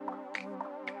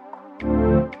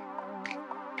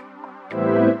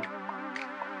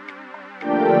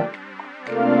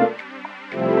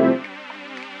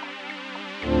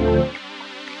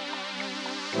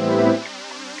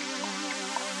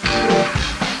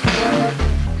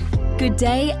Good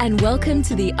day and welcome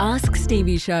to the Ask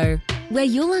Stevie Show, where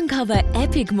you'll uncover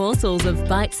epic morsels of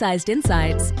bite-sized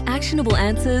insights, actionable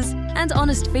answers, and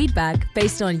honest feedback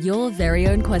based on your very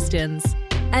own questions.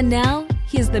 And now,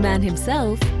 here's the man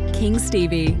himself, King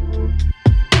Stevie.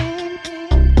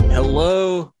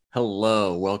 Hello,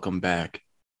 welcome back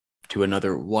to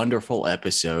another wonderful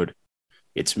episode.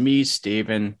 It's me,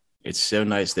 Steven. It's so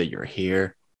nice that you're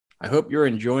here. I hope you're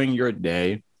enjoying your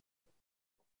day.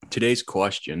 Today's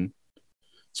question,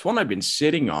 it's one I've been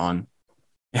sitting on,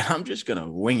 and I'm just going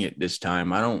to wing it this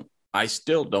time. I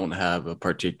still don't have a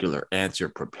particular answer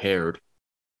prepared.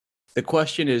 The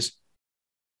question is,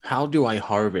 how do I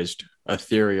harvest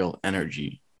ethereal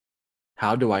energy?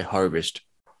 How do I harvest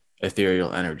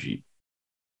ethereal energy?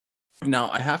 Now,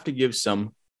 I have to give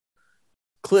some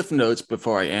cliff notes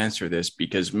before I answer this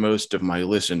because most of my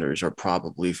listeners are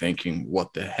probably thinking,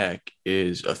 what the heck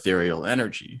is ethereal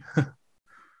energy?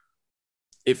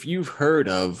 If you've heard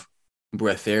of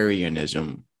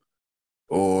breatharianism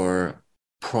or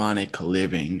pranic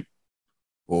living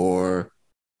or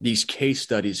these case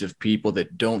studies of people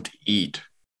that don't eat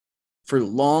for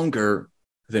longer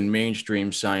than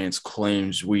mainstream science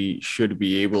claims we should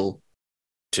be able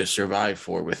to survive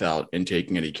for without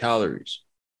intaking any calories,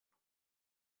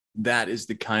 that is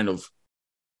the kind of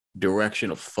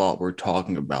direction of thought we're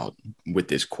talking about with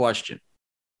this question.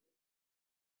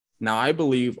 Now, I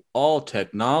believe all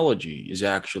technology is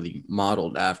actually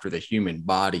modeled after the human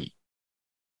body.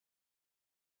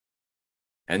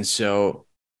 And so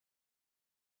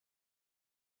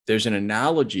there's an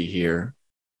analogy here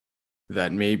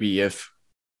that maybe if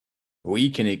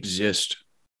we can exist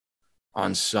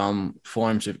on some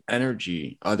forms of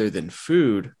energy other than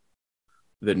food,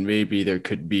 then maybe there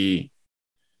could be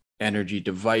energy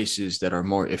devices that are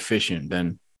more efficient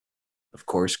than, of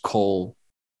course, coal.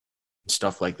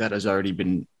 Stuff like that has already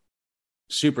been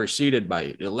superseded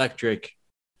by electric.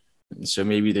 And so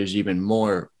maybe there's even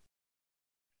more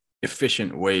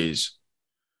efficient ways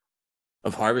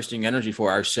of harvesting energy for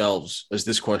ourselves, as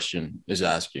this question is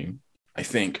asking, I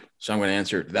think. So I'm going to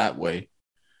answer it that way.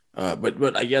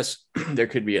 But I guess there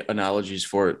could be analogies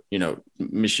for,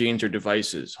 machines or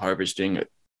devices harvesting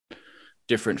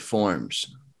different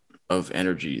forms of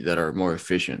energy that are more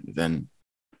efficient than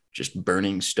just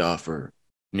burning stuff or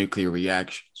nuclear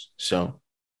reactions. So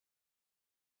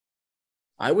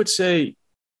I would say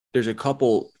there's a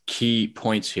couple key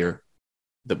points here: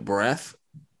 the breath,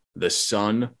 the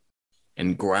sun,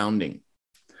 and grounding.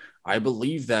 I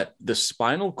believe that the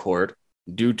spinal cord,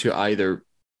 due to either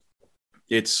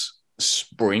its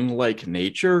spring-like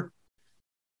nature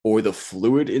or the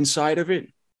fluid inside of it,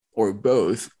 or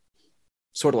both,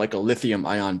 sort of like a lithium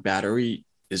ion battery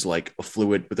is like a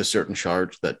fluid with a certain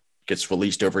charge that gets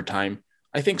released over time.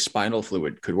 I think spinal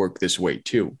fluid could work this way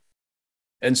too.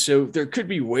 And so there could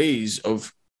be ways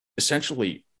of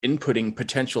essentially inputting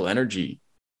potential energy,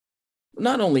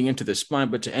 not only into the spine,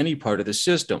 but to any part of the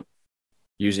system,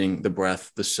 using the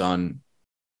breath, the sun,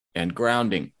 and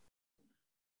grounding.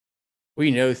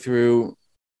 We know through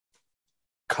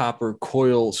copper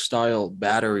coil style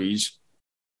batteries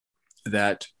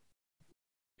that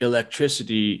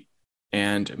electricity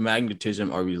and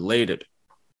magnetism are related.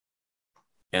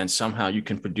 And somehow you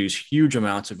can produce huge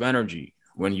amounts of energy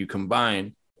when you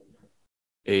combine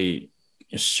a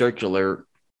circular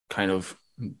kind of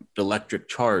electric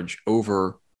charge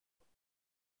over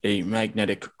a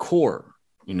magnetic core,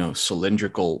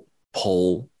 cylindrical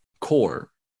pole core.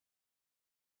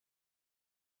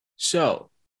 So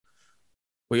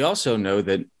we also know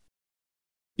that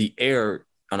the air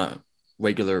on a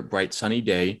regular bright sunny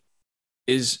day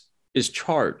is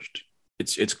charged.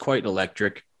 It's quite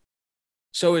electric.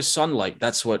 So is sunlight.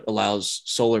 That's what allows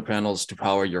solar panels to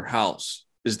power your house,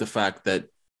 is the fact that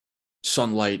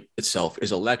sunlight itself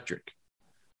is electric.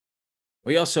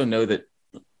 We also know that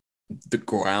the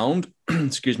ground,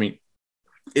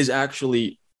 is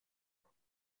actually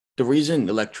the reason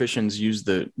electricians use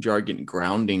the jargon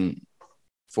grounding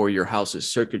for your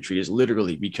house's circuitry is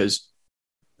literally because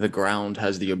the ground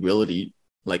has the ability,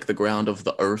 like the ground of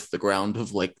the earth, the ground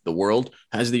of like the world,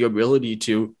 has the ability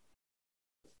to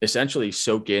essentially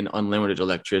soak in unlimited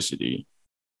electricity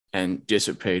and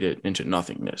dissipate it into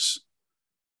nothingness.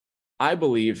 I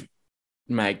believe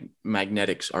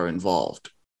magnetics are involved.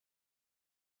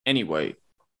 Anyway,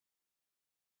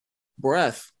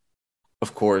 breath,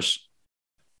 of course,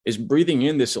 is breathing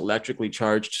in this electrically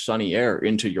charged sunny air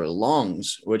into your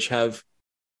lungs, which have,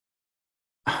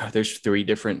 there's 3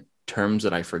 different terms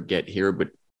that I forget here, but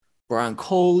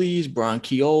broncholes,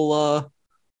 bronchiola,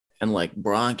 and like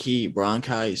bronchi,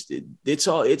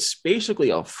 it's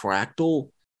basically a fractal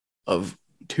of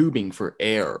tubing for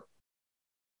air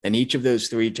And each of those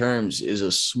three terms is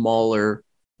a smaller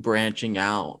branching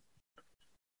out.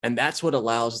 And that's what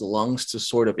allows the lungs to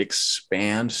sort of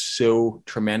expand so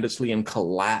tremendously and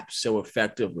collapse so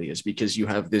effectively, is because you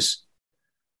have this,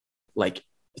 like,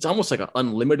 it's almost like an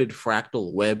unlimited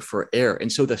fractal web for air.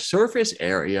 And so the surface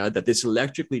area that this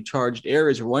electrically charged air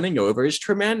is running over is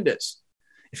tremendous.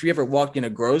 If you ever walked in a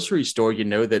grocery store, you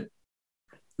know that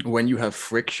when you have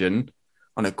friction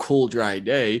on a cool, dry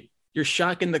day, you're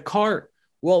shocking the cart.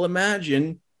 Well,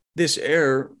 imagine this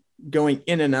air going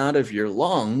in and out of your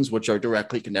lungs, which are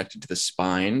directly connected to the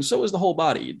spine. So is the whole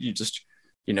body.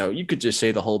 You could just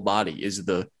say the whole body is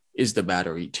the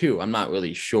battery too. I'm not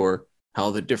really sure how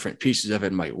the different pieces of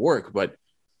it might work, but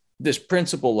this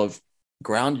principle of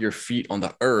ground your feet on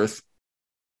the earth,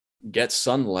 get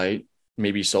sunlight,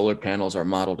 maybe solar panels are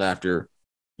modeled after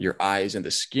your eyes and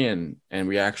the skin, and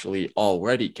we actually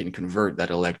already can convert that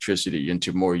electricity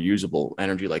into more usable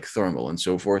energy like thermal and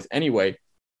so forth. Anyway,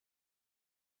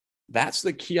 that's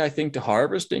the key, I think, to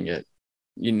harvesting it,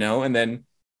 and then,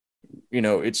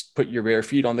 it's put your bare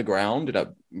feet on the ground at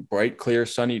a bright, clear,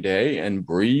 sunny day and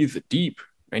breathe deep.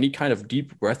 Any kind of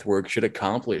deep breath work should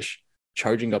accomplish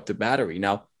charging up the battery.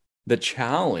 Now, the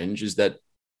challenge is that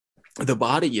the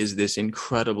body is this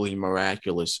incredibly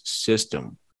miraculous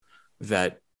system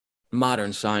that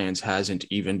modern science hasn't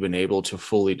even been able to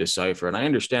fully decipher. And I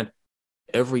understand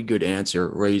every good answer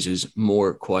raises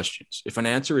more questions. If an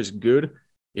answer is good,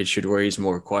 it should raise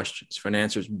more questions. If an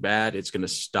answer is bad, it's going to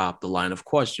stop the line of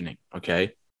questioning,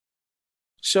 okay?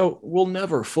 So we'll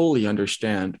never fully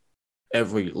understand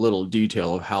every little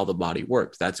detail of how the body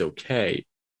works. That's okay.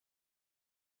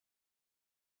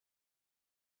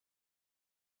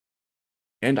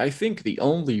 And I think the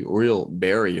only real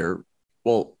barrier,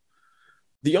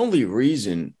 the only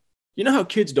reason, how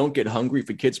kids don't get hungry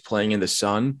for kids playing in the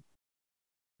sun?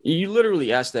 You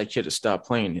literally ask that kid to stop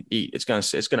playing and eat. It's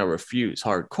gonna refuse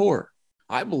hardcore.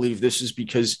 I believe this is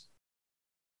because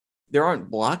there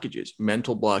aren't blockages,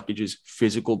 mental blockages,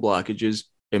 physical blockages,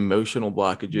 emotional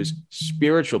blockages,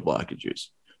 spiritual blockages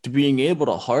to being able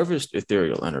to harvest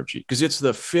ethereal energy, because it's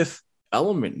the fifth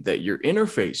element that you're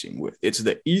interfacing with. It's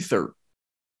the ether,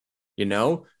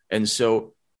 And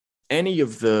so any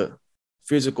of the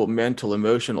physical, mental,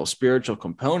 emotional, spiritual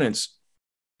components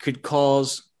could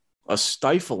cause a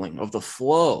stifling of the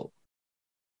flow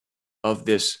of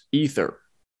this ether.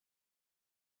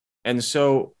 And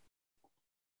so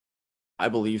I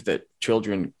believe that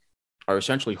children are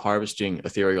essentially harvesting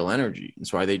ethereal energy.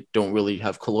 That's why they don't really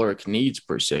have caloric needs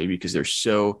per se, because they're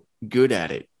so good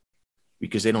at it,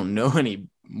 because they don't know any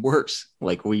worse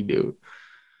like we do.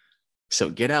 So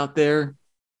get out there,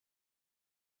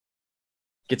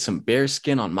 get some bear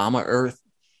skin on Mama Earth,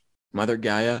 Mother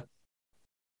Gaia,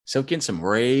 soak in some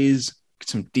rays, get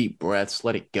some deep breaths,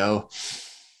 let it go,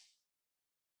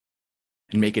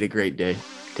 and make it a great day.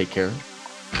 Take care.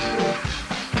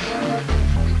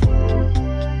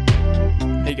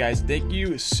 Hey guys, thank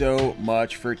you so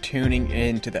much for tuning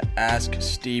in to the Ask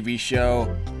Stevie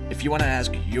Show. If you want to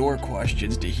ask your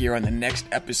questions to hear on the next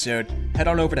episode, head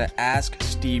on over to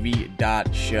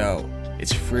askstevie.show.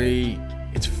 It's free,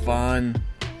 it's fun,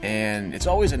 and it's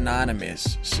always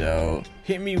anonymous, so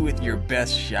hit me with your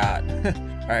best shot.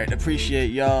 All right,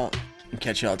 appreciate y'all, and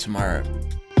catch y'all tomorrow.